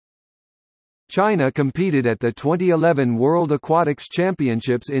China competed at the 2011 World Aquatics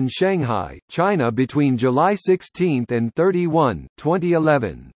Championships in Shanghai, China between July 16 and 31,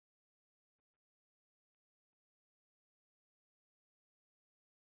 2011.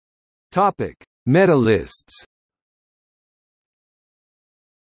 Topic: Medalists.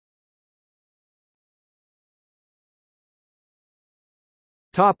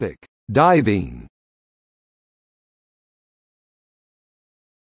 Topic: Diving.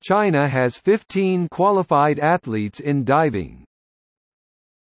 China has 15 qualified athletes in diving.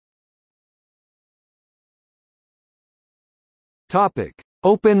 Topic: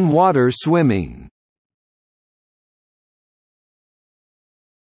 Open water swimming.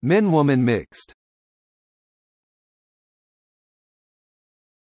 Men-woman mixed.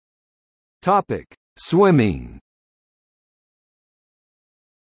 Topic: Swimming.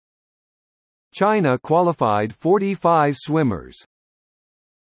 China qualified 45 swimmers.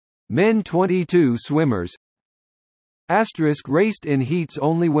 Men 22 swimmers. Asterisk raced in heats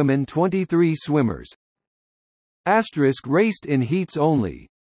only. Women 23 swimmers. Asterisk raced in heats only.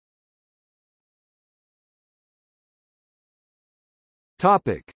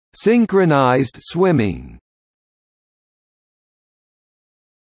 Topic: Synchronized swimming.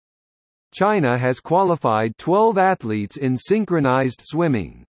 China has qualified 12 athletes in synchronized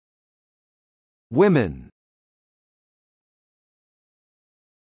swimming. Women.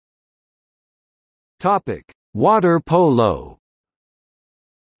 Topic: Water polo.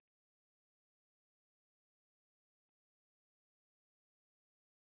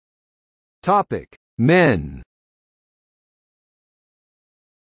 Topic: Men.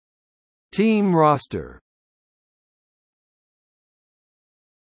 Team roster.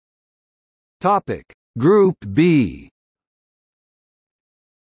 Topic: Group B.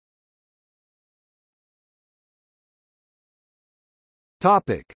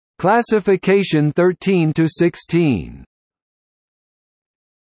 Topic: Classification 13 to 16.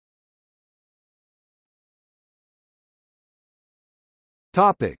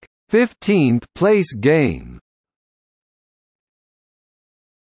 Topic: 15th place game.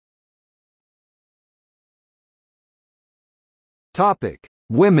 Topic: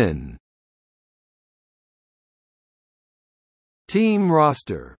 Women. Team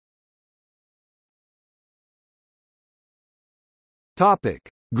roster. Topic: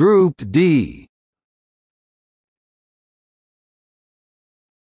 Group D.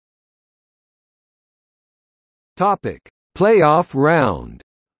 Topic: Playoff round.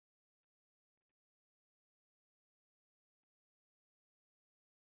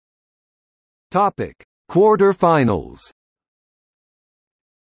 Topic: Quarterfinals.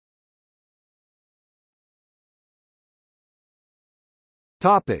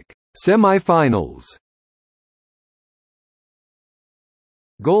 Topic: Semifinals.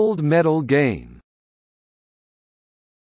 Gold medal game.